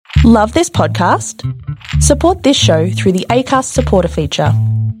Love this podcast? Support this show through the Acast supporter feature.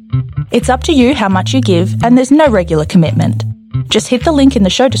 It's up to you how much you give, and there's no regular commitment. Just hit the link in the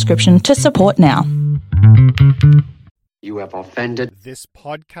show description to support now. You have offended this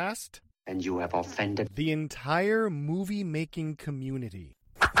podcast, and you have offended the entire movie-making community.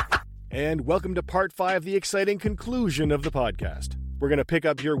 And welcome to part 5, the exciting conclusion of the podcast. We're going to pick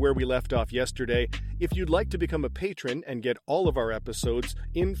up here where we left off yesterday. If you'd like to become a patron and get all of our episodes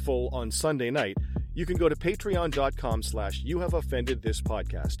in full on Sunday night, you can go to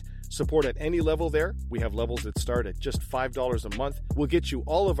patreon.com/youhaveoffendedthispodcast. Support at any level there. We have levels that start at just $5 a month. We'll get you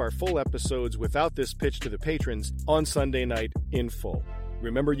all of our full episodes without this pitch to the patrons on Sunday night in full.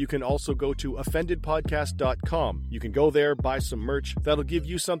 Remember, you can also go to offendedpodcast.com. You can go there, buy some merch. That'll give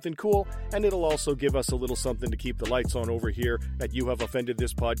you something cool, and it'll also give us a little something to keep the lights on over here at You Have Offended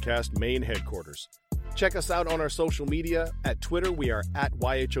This Podcast main headquarters. Check us out on our social media. At Twitter, we are at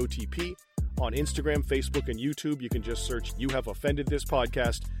YHOTP. On Instagram, Facebook, and YouTube, you can just search You Have Offended This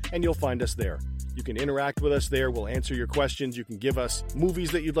Podcast, and you'll find us there. You can interact with us there. We'll answer your questions. You can give us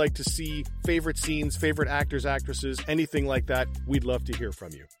movies that you'd like to see, favorite scenes, favorite actors, actresses, anything like that. We'd love to hear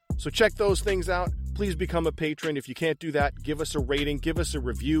from you. So check those things out. Please become a patron. If you can't do that, give us a rating, give us a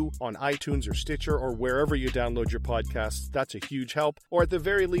review on iTunes or Stitcher or wherever you download your podcasts. That's a huge help. Or at the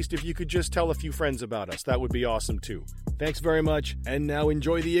very least, if you could just tell a few friends about us, that would be awesome too. Thanks very much. And now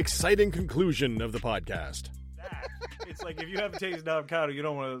enjoy the exciting conclusion of the podcast. It's like, if you haven't tasted avocado, you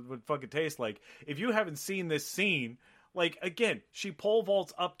don't want what it fucking tastes like. If you haven't seen this scene, like, again, she pole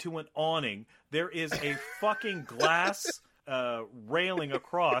vaults up to an awning. There is a fucking glass railing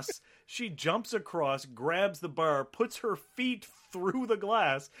across. She jumps across, grabs the bar, puts her feet through the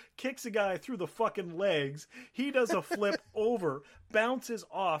glass, kicks a guy through the fucking legs. He does a flip over, bounces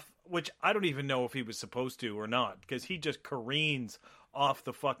off, which I don't even know if he was supposed to or not, because he just careens off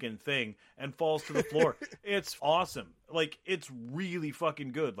the fucking thing and falls to the floor. It's awesome. Like, it's really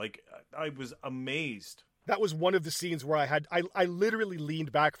fucking good. Like, I was amazed. That was one of the scenes where I literally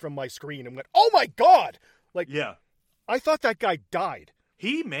leaned back from my screen and went, oh my God! Like, yeah. I thought that guy died.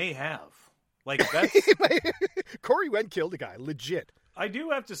 He may have. Like, that's... Corey Wen killed a guy, legit. I do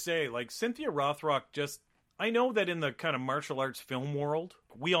have to say, like, Cynthia Rothrock just... I know that in the kind of martial arts film world,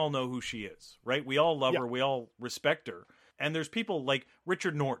 we all know who she is, right? We all love her. We all respect her. And there's people like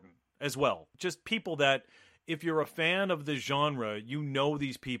Richard Norton as well. Just people that, if you're a fan of the genre, you know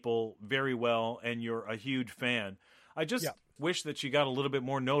these people very well and you're a huge fan. I just wish that she got a little bit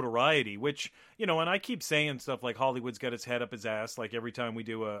more notoriety, which, you know, and I keep saying stuff like Hollywood's got its head up its ass, like every time we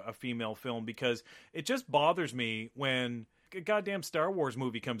do a female film, because it just bothers me when a goddamn Star Wars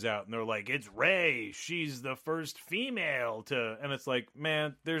movie comes out and they're like, it's Rey, she's the first female to, and it's like,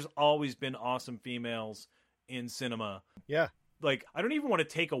 man, there's always been awesome females in cinema. Yeah. Like, I don't even want to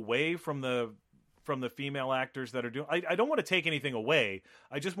take away from the female actors that are doing... I don't want to take anything away.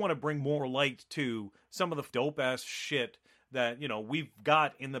 I just want to bring more light to some of the dope-ass shit that, you know, we've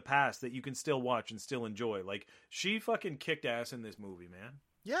got in the past that you can still watch and still enjoy. Like, she fucking kicked ass in this movie, man.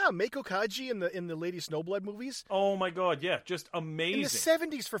 Yeah, Meiko Kaji in the Lady Snowblood movies. Oh my God, yeah, just amazing. In the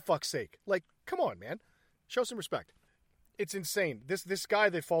 70s, for fuck's sake. Like, come on, man. Show some respect. It's insane. This guy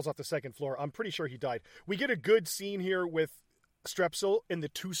that falls off the second floor, I'm pretty sure he died. We get a good scene here with Strepsil and the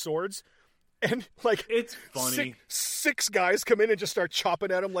two swords. And, like, it's funny. Six guys come in and just start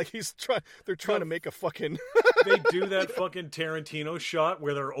chopping at him like they're trying to make a fucking... They do that fucking Tarantino shot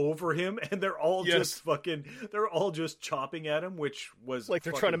where they're over him and they're all just chopping at him, which was like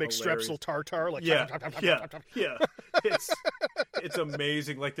they're trying to make hilarious. Strepsil tartar. Like, yeah. It's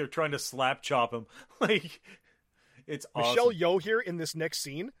amazing. Like, they're trying to slap chop him. Like, it's awesome. Michelle Yeoh here in this next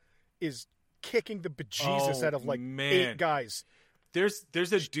scene is kicking the bejesus out of, like, 8 guys. There's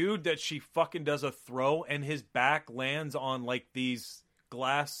a dude that she fucking does a throw and his back lands on, like, these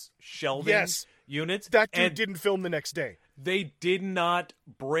glass shelving units. That dude didn't film the next day. They did not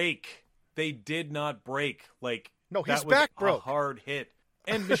break. Like, no, his that was back broke. A hard hit.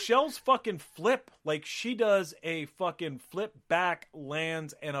 And Michelle's fucking flip, like, she does a fucking flip back,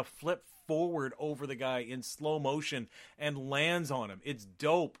 lands, and a flip forward over the guy in slow motion and lands on him. It's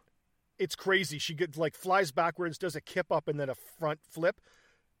dope. It's crazy. She flies backwards, does a kip up, and then a front flip,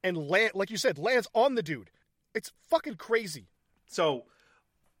 and like you said, lands on the dude. It's fucking crazy. So,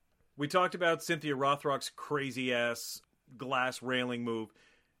 we talked about Cynthia Rothrock's crazy ass glass railing move.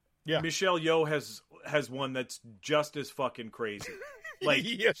 Yeah, Michelle Yeoh has one that's just as fucking crazy. Like,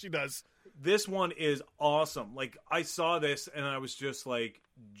 yeah, she does. This one is awesome. Like, I saw this and I was just like,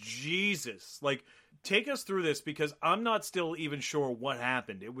 Jesus. Like, take us through this, because I'm not still even sure what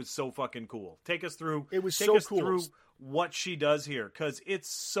happened. It was so fucking cool. Take us through. It was so cool. Through what she does here, because it's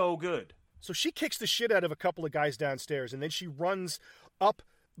so good. So she kicks the shit out of a couple of guys downstairs, and then she runs up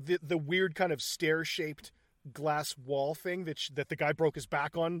the weird kind of stair-shaped glass wall thing that the guy broke his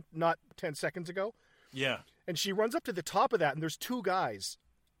back on not 10 seconds ago. Yeah. And she runs up to the top of that, and there's two guys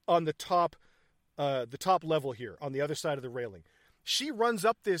on the top level here, on the other side of the railing. She runs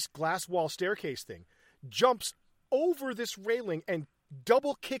up this glass wall staircase thing, jumps over this railing, and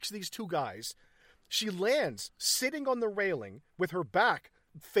double kicks these two guys. She lands sitting on the railing with her back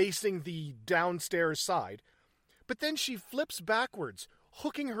facing the downstairs side, but then she flips backwards,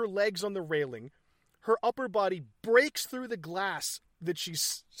 hooking her legs on the railing. Her upper body breaks through the glass that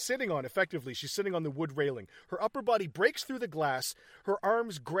she's sitting on, effectively. She's sitting on the wood railing. Her upper body breaks through the glass. Her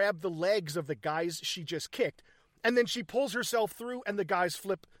arms grab the legs of the guys she just kicked, and then she pulls herself through, and the guys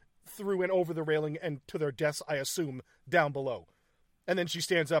flip through and over the railing and to their deaths, I assume, down below. And then she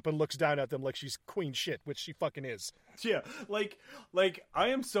stands up and looks down at them like she's queen shit, which she fucking is. Yeah, like I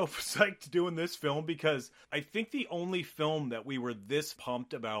am so psyched doing this film, because I think the only film that we were this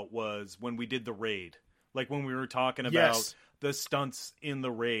pumped about was when we did The Raid. Like when we were talking about the stunts in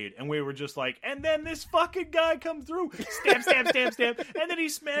The Raid, and we were just like, and then this fucking guy comes through, stab, stab, stab, stab, and then he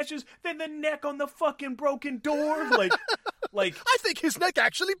smashes, then the neck on the fucking broken door. Like I think his neck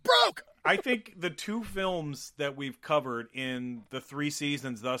actually broke! I think the two films that we've covered in the 3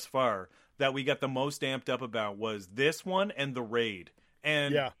 seasons thus far that we got the most amped up about was this one and The Raid.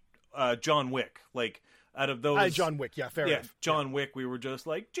 And John Wick. Like, out of those... John Wick, fair enough. John Wick, we were just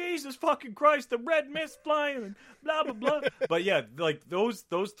like, Jesus fucking Christ, the red mist flying, and blah, blah, blah. But yeah, like, those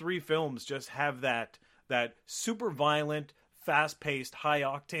 3 films just have that super violent, fast-paced,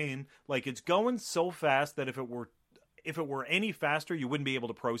 high-octane, like, it's going so fast that if it were any faster, you wouldn't be able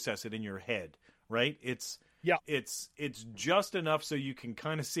to process it in your head, right? It's just enough so you can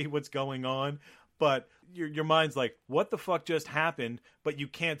kind of see what's going on, but your mind's like, what the fuck just happened? But you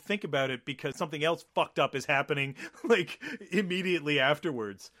can't think about it because something else fucked up is happening like immediately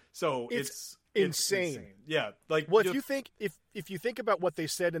afterwards. So it's insane. Yeah, like, well, if you think about what they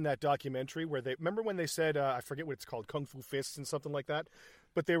said in that documentary, where they remember when they said I forget what it's called, Kung Fu Fists and something like that,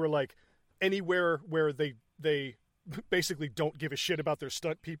 but they were like, anywhere where they basically don't give a shit about their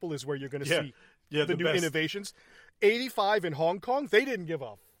stunt people is where you're going to see the new best innovations. 85 in Hong Kong, they didn't give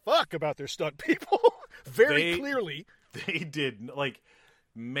a fuck about their stunt people. Very clearly. They did. Like,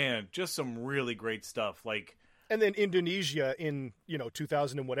 man, just some really great stuff. Like, and then Indonesia in,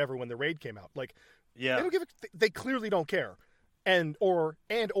 2000 and whatever, when The Raid came out. Like, they clearly don't care. And or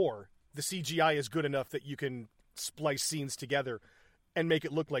the CGI is good enough that you can splice scenes together and make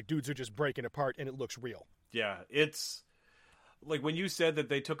it look like dudes are just breaking apart and it looks real. Yeah, it's like when you said that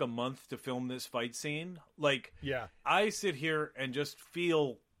they took a month to film this fight scene, like, I sit here and just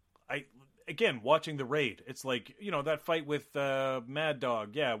feel, again, watching The Raid, it's like, that fight with Mad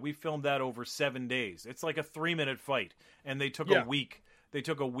Dog, we filmed that over 7 days. It's like a 3-minute fight, and they took a week. They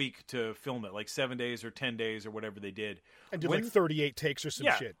took a week to film it, like 7 days or 10 days or whatever they did. And did like 38 takes or some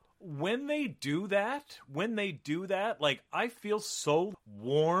shit. When they do that, like, I feel so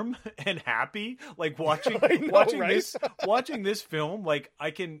warm and happy, like watching this film. Like,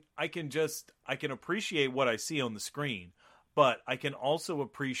 I can appreciate what I see on the screen, but I can also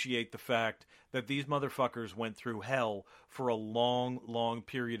appreciate the fact that these motherfuckers went through hell for a long, long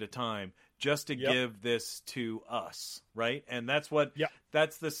period of time just to give this to us, right? And that's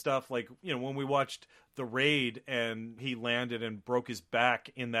the stuff, like, when we watched The Raid and he landed and broke his back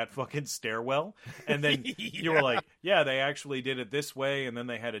in that fucking stairwell, and then you were like, they actually did it this way, and then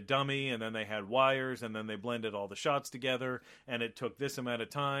they had a dummy, and then they had wires, and then they blended all the shots together, and it took this amount of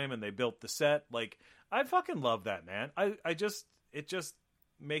time, and they built the set. Like, I fucking love that, man. It just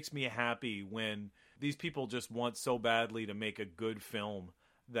makes me happy when these people just want so badly to make a good film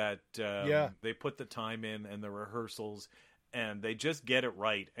that they put the time in and the rehearsals, and they just get it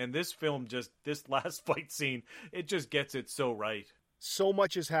right. And this film, this last fight scene, it just gets it so right. So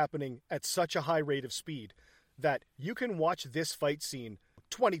much is happening at such a high rate of speed that you can watch this fight scene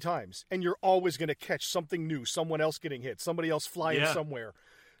 20 times and you're always going to catch something new, someone else getting hit, somebody else flying somewhere.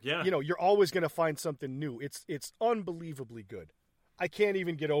 Yeah. You're always going to find something new. It's unbelievably good. I can't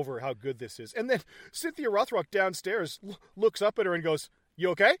even get over how good this is. And then Cynthia Rothrock downstairs looks up at her and goes, "You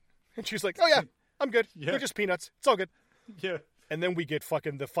okay?" And she's like, "Oh yeah, I'm good. They're just peanuts. It's all good." Yeah. And then we get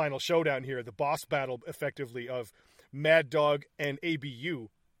fucking the final showdown here, the boss battle, effectively, of Mad Dog and ABU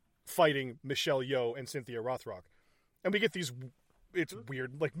fighting Michelle Yeoh and Cynthia Rothrock. And we get these it's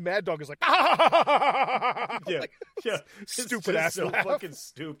weird. Like Mad Dog is like, Yeah, yeah, stupid ass so laugh. fucking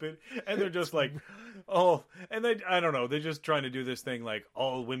stupid, and they're just like, oh, and I don't know, they're just trying to do this thing like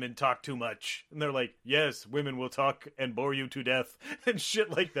all women talk too much, and they're like, yes, women will talk and bore you to death, and shit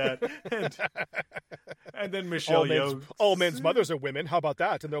like that, and then Michelle Yeoh, all men's mothers are women. How about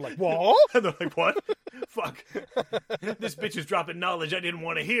that? And they're like, what? and they're like, what? Fuck, this bitch is dropping knowledge I didn't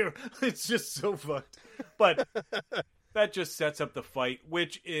want to hear. It's just so fucked, but. That just sets up the fight,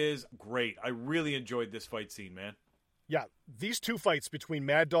 which is great. I really enjoyed this fight scene, man. Yeah, these two fights between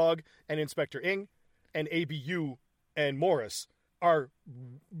Mad Dog and Inspector Ng and ABU and Morris are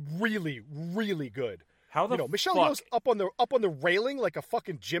really, really good. How the Michelle fuck? Yeoh's up on the railing like a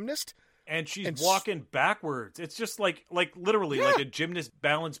fucking gymnast. And she's walking backwards. It's just like literally like a gymnast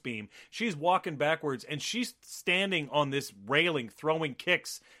balance beam. She's walking backwards and she's standing on this railing throwing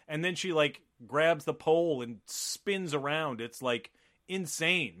kicks. And then she like grabs the pole and spins around. It's like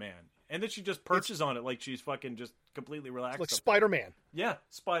insane, man. And then she just perches on it like she's fucking just completely relaxed. Like Spider-Man. Yeah,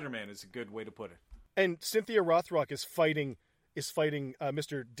 Spider-Man is a good way to put it. And Cynthia Rothrock is fighting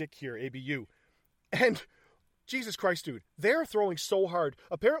Mr. Dick here, ABU. And Jesus Christ, dude, they're throwing so hard.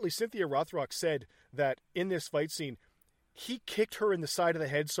 Apparently, Cynthia Rothrock said that in this fight scene, he kicked her in the side of the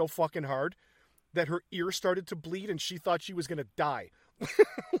head so fucking hard that her ear started to bleed and she thought she was going to die.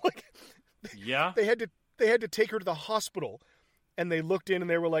 Yeah. They had to take her to the hospital, and they looked in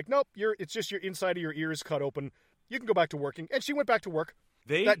and they were like, nope, it's just your inside of your ear is cut open. You can go back to working. And she went back to work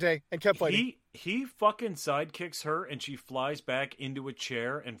that day and kept fighting. He fucking sidekicks her and she flies back into a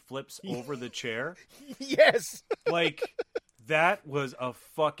chair and flips over the chair. Yes. Like, that was a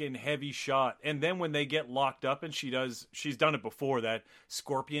fucking heavy shot. And then when they get locked up and she's done it before, that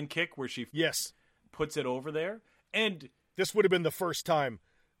scorpion kick where she puts it over there. And this would have been the first time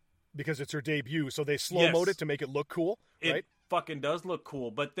because it's her debut, so they slow-moed it to make it look cool, right? It fucking does look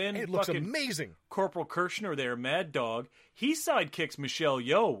cool, but then it looks amazing. Corporal Kirshner there, Mad Dog, he sidekicks Michelle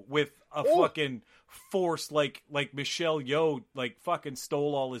Yeoh with a fucking force like Michelle Yeoh like fucking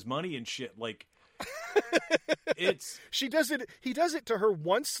stole all his money and shit. Like he does it to her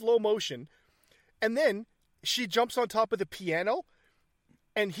once slow motion, and then she jumps on top of the piano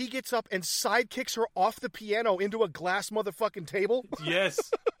and he gets up and sidekicks her off the piano into a glass motherfucking table. Yes.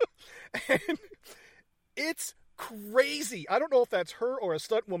 And it's crazy. I don't know if that's her or a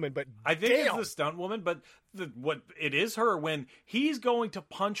stunt woman, but I think it's the stunt woman, but what it is her when he's going to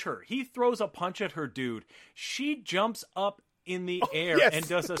punch her. He throws a punch at her, dude. She jumps up in the air and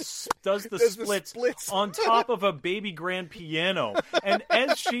does the splits on top of a baby grand piano. And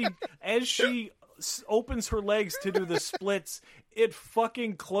as she opens her legs to do the splits, it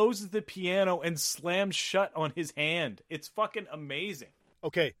fucking closes the piano and slams shut on his hand. It's fucking amazing.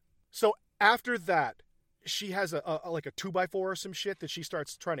 Okay, so after that, she has a 2x4 or some shit that she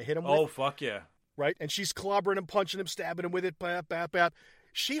starts trying to hit him with. Oh, fuck yeah. Right? And she's clobbering him, punching him, stabbing him with it. Bap, bap, bap.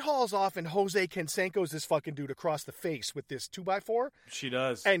 She hauls off and Jose Canseco's this fucking dude across the face with this 2x4. She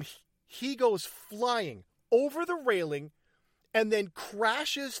does. And he goes flying over the railing and then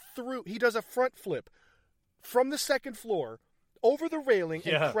crashes through. He does a front flip from the second floor over the railing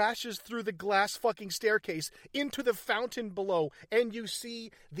and crashes through the glass fucking staircase into the fountain below, and you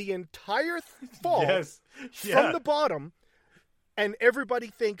see the entire fall from the bottom, and everybody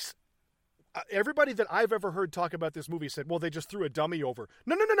thinks, everybody that I've ever heard talk about this movie said, well, they just threw a dummy over.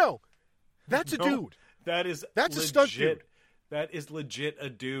 No. That's a dude. That's legit. A stunt dude. That is legit a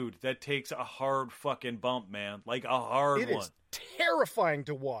dude that takes a hard fucking bump, man. Like a hard one. It is terrifying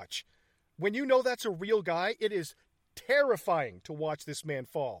to watch. When you know that's a real guy, it is terrifying to watch this man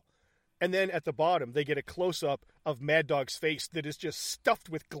fall. And then at the bottom, they get a close-up of Mad Dog's face that is just stuffed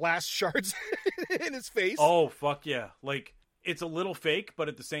with glass shards in his face. Oh, fuck yeah. Like, it's a little fake, but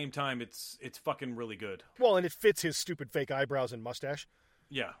at the same time, it's fucking really good. Well, and it fits his stupid fake eyebrows and mustache.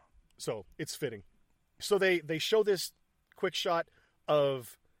 Yeah. So, it's fitting. So they show this quick shot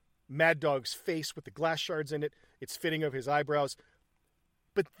of Mad Dog's face with the glass shards in it. It's fitting of his eyebrows.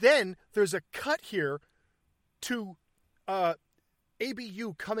 But then there's a cut here to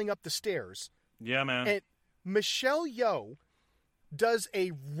ABU coming up the stairs. Yeah, man. And Michelle Yeoh does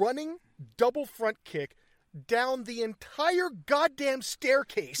a running double front kick down the entire goddamn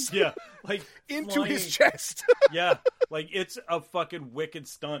staircase. Yeah, like into his chest. Yeah, like it's a fucking wicked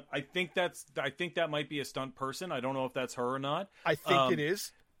stunt. I think that might be a stunt person. I don't know if that's her or not. I think it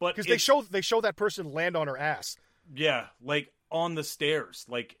is. But because they show that person land on her ass. Yeah, like on the stairs.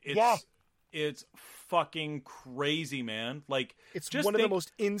 Like it's fucking crazy, man. Like it's one of the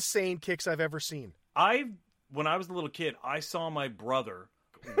most insane kicks I've ever seen. When I was a little kid, I saw my brother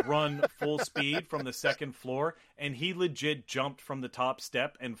run full speed from the second floor, and he legit jumped from the top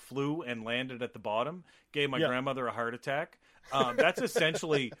step and flew and landed at the bottom, gave my grandmother a heart attack. That's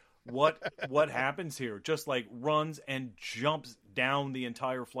essentially what happens here. Just like runs and jumps down the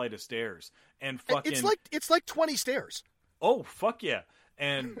entire flight of stairs and fucking. It's like 20 stairs. Oh fuck yeah!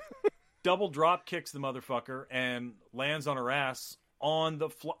 And double drop kicks the motherfucker and lands on her ass on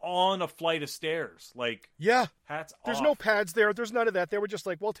a flight of stairs. Like, yeah, hats There's off. no pads there. There's none of that. They were just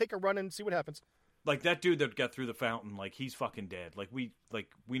like, well, take a run and see what happens. Like that dude that got through the fountain, like he's fucking dead. Like we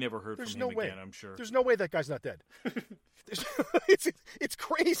never heard from him again, I'm sure. There's no way that guy's not dead. It's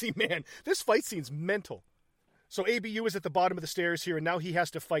crazy, man. This fight scene's mental. So ABU is at the bottom of the stairs here, and now he has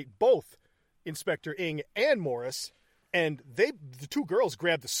to fight both Inspector Ing and Morris. And the two girls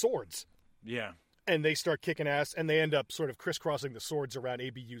grab the swords. Yeah. And they start kicking ass, and they end up sort of crisscrossing the swords around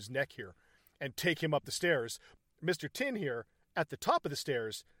ABU's neck here and take him up the stairs. Mr. Tin here, at the top of the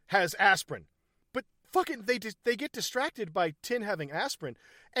stairs, has aspirin. But fucking, they get distracted by Tin having aspirin,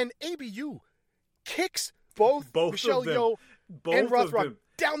 and ABU kicks both Michelle Yeoh and Rothrock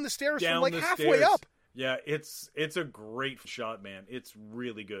down the stairs from like halfway up. Yeah, it's a great shot, man. It's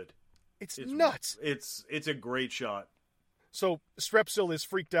really good. It's nuts. It's a great shot. So Strepsil is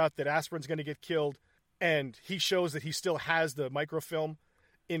freaked out that Aspirin's going to get killed, and he shows that he still has the microfilm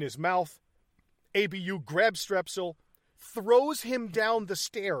in his mouth. ABU grabs Strepsil, throws him down the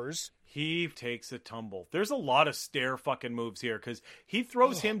stairs. He takes a tumble. There's a lot of stair fucking moves here, because he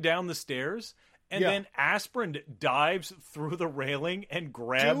throws him down the stairs, and then Aspirin dives through the railing and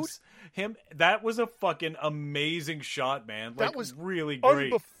grabs him. That was a fucking amazing shot, man. Like, that was really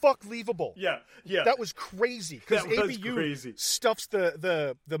great. Unbelievable. Yeah. That was crazy, because ABU stuffs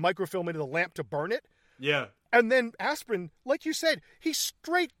the microfilm into the lamp to burn it. Yeah. And then Aspirin, like you said, he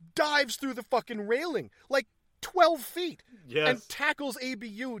straight dives through the fucking railing, like 12 feet. Yes. And tackles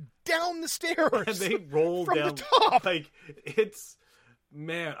ABU down the stairs. And they roll from down the top. Like, it's...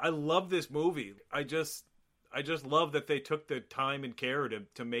 Man, I love this movie. I just love that they took the time and care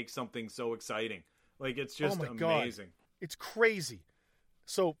to make something so exciting. Like, it's just amazing. God. It's crazy.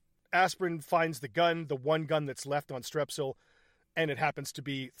 So Aspirin finds the gun, the one gun that's left on Strepsil, and it happens to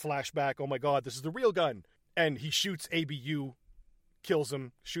be flashback. Oh my God, this is the real gun. And he shoots ABU, kills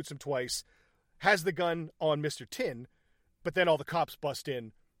him, shoots him twice, has the gun on Mr. Tin, but then all the cops bust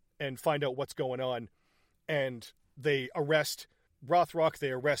in and find out what's going on, and they arrest Rothrock,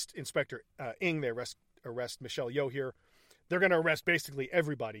 they arrest Inspector Ing, they arrest Michelle Yeoh here. They're going to arrest basically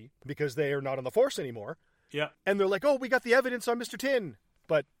everybody because they are not on the force anymore. Yeah. And they're like, oh, we got the evidence on Mr. Tin.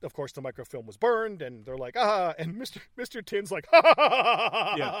 But, of course, the microfilm was burned, and they're like, and Mr. Tin's like,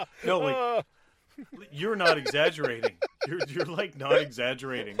 Yeah. No, like, you're not exaggerating. You're like not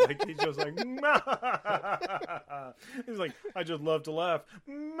exaggerating. Like, he's just like, he's like, I just love to laugh.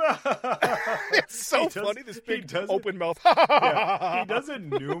 It's so funny, this big open mouth. Yeah, he does it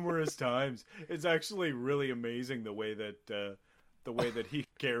numerous times. It's actually really amazing the way that he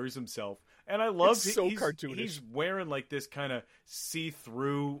carries himself. And I love it's so cartoonish. He's wearing like this kind of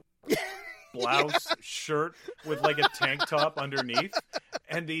see-through blouse shirt with like a tank top underneath,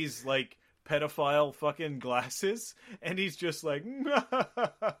 and these like pedophile fucking glasses, and he's just like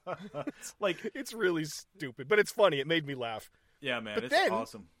like, it's really stupid, but it's funny. It made me laugh. Yeah, man, but it's then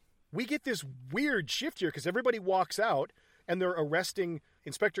awesome. We get this weird shift here because everybody walks out and they're arresting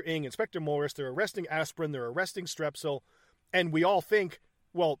Inspector Ing, Inspector Morris, they're arresting Aspirin, they're arresting Strepsil, and we all think,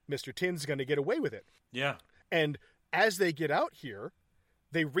 well, Mr. Tin's going to get away with it. Yeah. And as they get out here,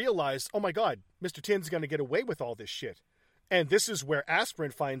 they realize, oh my God, Mr. Tin's going to get away with all this shit. And this is where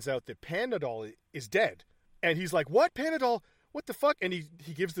Aspirin finds out that Panadol is dead. And he's like, what, Panadol? What the fuck? And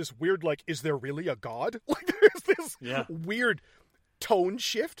he gives this weird, like, is there really a god? Like, there's this weird tone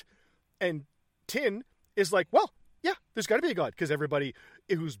shift. And Tin is like, well, yeah, there's got to be a god, because everybody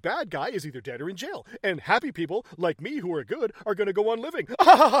who's bad guy is either dead or in jail. And happy people, like me, who are good, are going to go on living.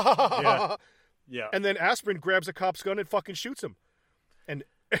 Yeah. And then Aspirin grabs a cop's gun and fucking shoots him. And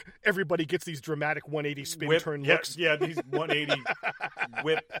everybody gets these dramatic 180 spin turn looks. Yeah, these 180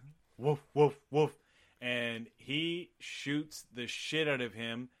 whip, woof, woof, woof. And he shoots the shit out of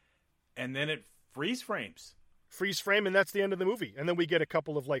him, and then it freeze frames. Freeze frame, and that's the end of the movie. And then we get a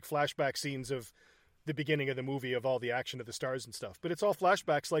couple of like flashback scenes of the beginning of the movie of all the action of the stars and stuff. But it's all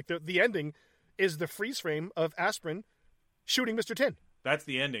flashbacks. Like the ending is the freeze frame of Aspirin shooting Mr. Tin. That's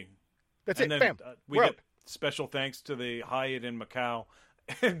the ending. That's and it. Then, bam. We get special thanks to the Hyatt in Macau.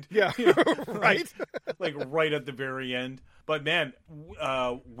 And, yeah, right? like right at the very end. But man,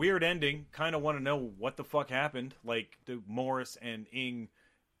 weird ending. Kind of want to know what the fuck happened. Like, did Morris and Ing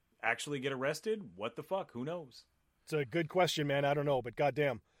actually get arrested? What the fuck? Who knows? It's a good question, man. I don't know, but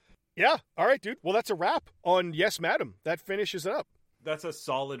goddamn. Yeah. All right, dude. Well, that's a wrap on Yes, Madam. That finishes it up. That's a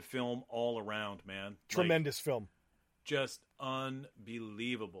solid film all around, man. Tremendous film. Just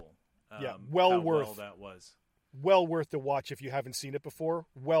unbelievable. Yeah, well that was. Well worth the watch if you haven't seen it before.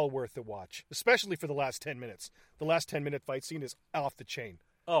 Well worth the watch, especially for the last 10 minutes. The last 10-minute fight scene is off the chain.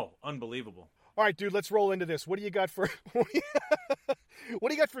 Oh, unbelievable. All right, dude, let's roll into this. What do you got for what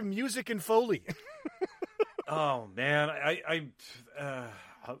do you got for music and Foley? Oh man, I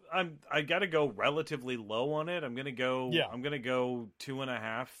got to go relatively low on it. I'm gonna go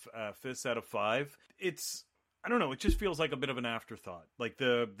 2.5 fists out of 5. I don't know. It just feels like a bit of an afterthought. Like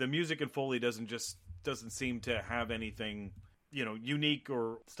the music and Foley doesn't seem to have anything, unique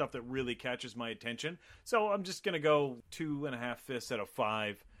or stuff that really catches my attention. So I'm just gonna go 2.5 fists out of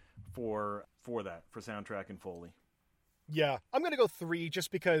 5 for soundtrack and Foley. Yeah, I'm going to go 3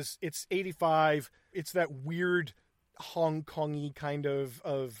 just because it's 85. It's that weird Hong Kong-y kind of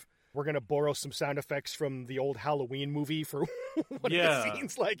we're going to borrow some sound effects from the old Halloween movie for what it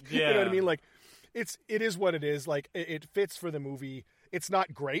seems like. Yeah. You know what I mean? Like, it is what it is. Like, it fits for the movie. It's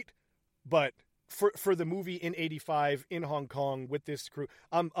not great, but for the movie in 85 in Hong Kong with this crew,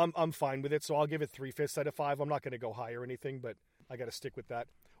 I'm fine with it. So I'll give it 3 fists out of 5. I'm not going to go high or anything, but I got to stick with that.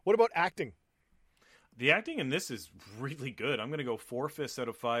 What about acting? The acting in this is really good. I'm going to go 4 fists out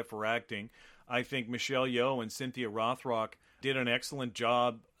of 5 for acting. I think Michelle Yeoh and Cynthia Rothrock did an excellent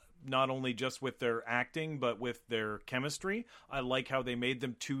job, not only just with their acting, but with their chemistry. I like how they made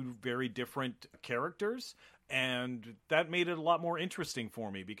them 2 very different characters, and that made it a lot more interesting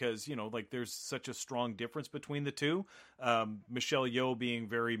for me because, there's such a strong difference between the two. Michelle Yeoh being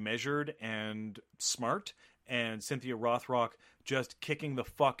very measured and smart, and Cynthia Rothrock just kicking the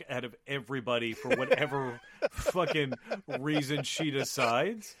fuck out of everybody for whatever fucking reason she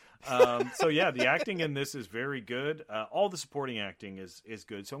decides. So yeah, the acting in this is very good. All the supporting acting is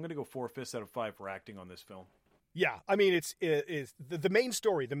good. So I'm going to go 4 fists out of 5 for acting on this film. Yeah, I mean, it's the main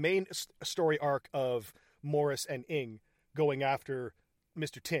story, the main story arc of Morris and Ing going after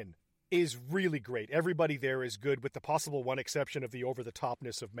Mr. Tin is really great. Everybody there is good, with the possible one exception of the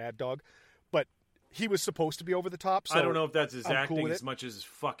over-the-topness of Mad Dog. But he was supposed to be over the top. So I don't know if that's his acting as much as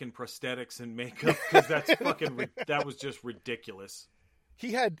fucking prosthetics and makeup, because that was just ridiculous.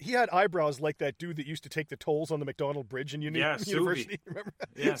 He had eyebrows like that dude that used to take the tolls on the McDonald Bridge in University. Remember?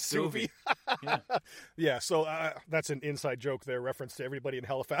 Yeah, Suvi. Yeah. So that's an inside joke there, reference to everybody in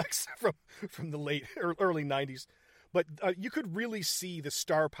Halifax from the late or early 90s. But you could really see the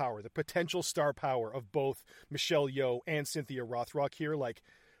star power, the potential star power of both Michelle Yeoh and Cynthia Rothrock here. Like,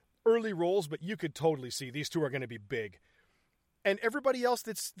 early roles, but you could totally see these two are going to be big. And everybody else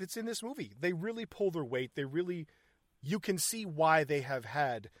that's in this movie, they really pull their weight. You can see why they have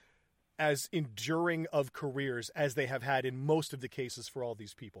had as enduring of careers as they have had in most of the cases for all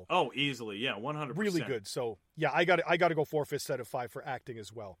these people. Oh, easily. Yeah, 100%. Really good. So, yeah, I got to go 4 fists out of 5 for acting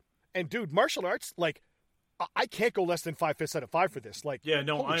as well. And dude, martial arts, like, I can't go less than 5 fists out of 5 for this. Like, yeah,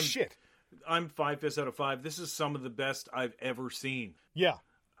 no, holy shit. I'm 5 fists out of 5. This is some of the best I've ever seen. Yeah.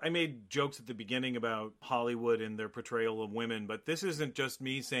 I made jokes at the beginning about Hollywood and their portrayal of women, but this isn't just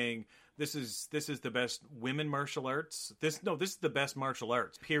me saying this is the best women martial arts. This is the best martial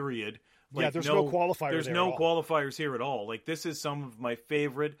arts, period. Like, yeah, there's no qualifier. There's no qualifiers here at all. Like, this is some of my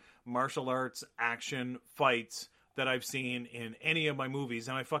favorite martial arts action fights that I've seen in any of my movies,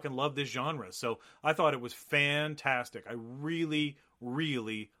 and I fucking love this genre. So I thought it was fantastic. I really,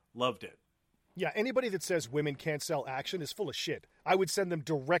 really loved it. Yeah, anybody that says women can't sell action is full of shit. I would send them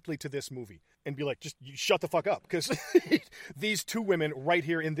directly to this movie and be like, just shut the fuck up. Because these 2 women right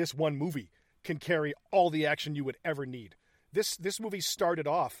here in this one movie can carry all the action you would ever need. This movie started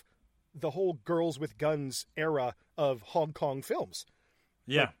off the whole girls with guns era of Hong Kong films.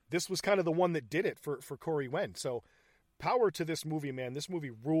 Yeah. Like, this was kind of the one that did it for Corey Wen. So power to this movie, man. This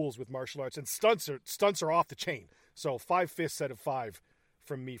movie rules with martial arts, and stunts are off the chain. So 5 fists out of 5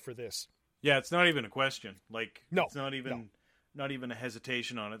 from me for this. Yeah, it's not even a question. Like, no, it's not even a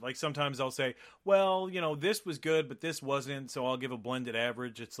hesitation on it. Like, sometimes I'll say, well, this was good, but this wasn't, so I'll give a blended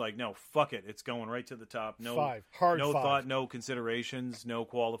average. It's like, no, fuck it. It's going right to the top. No, 5. Hard no 5. Thought, no considerations, no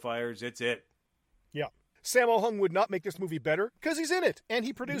qualifiers. It's it. Yeah. Sammo Hung would not make this movie better because he's in it and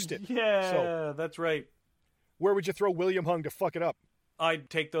he produced it. Yeah, so, that's right. Where would you throw William Hung to fuck it up?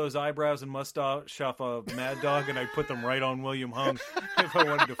 I'd take those eyebrows and mustache off a Mad Dog and I'd put them right on William Hung if I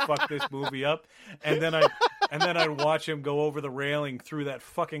wanted to fuck this movie up. And then I'd watch him go over the railing through that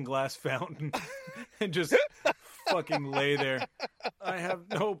fucking glass fountain and just fucking lay there. I have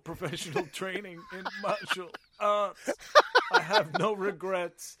no professional training in martial arts. I have no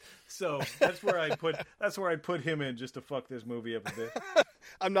regrets. So that's where I put him in, just to fuck this movie up a bit.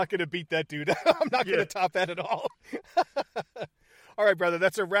 I'm not going to beat that dude. I'm not going to top that at all. All right, brother,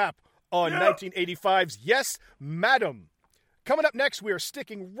 that's a wrap on 1985's Yes, Madam. Coming up next, we are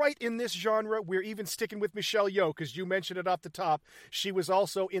sticking right in this genre. We're even sticking with Michelle Yeoh, because you mentioned it off the top. She was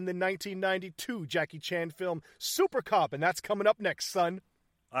also in the 1992 Jackie Chan film Super Cop, and that's coming up next, son.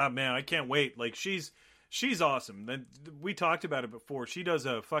 Ah, man, I can't wait. Like, she's awesome. We talked about it before. She does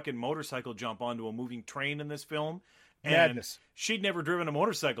a fucking motorcycle jump onto a moving train in this film. And Madness. She'd never driven a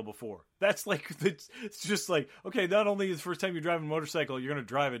motorcycle before. That's like, it's just like, okay, not only is the first time you're driving a motorcycle, you're going to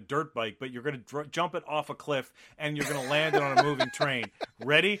drive a dirt bike, but you're going to jump it off a cliff, and you're going to land it on a moving train.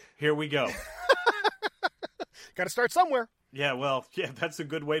 Ready? Here we go. Got to start somewhere. Yeah, well, that's a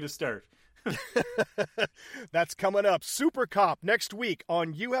good way to start. That's coming up. Super Cop next week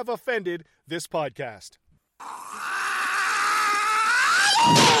on You Have Offended This Podcast.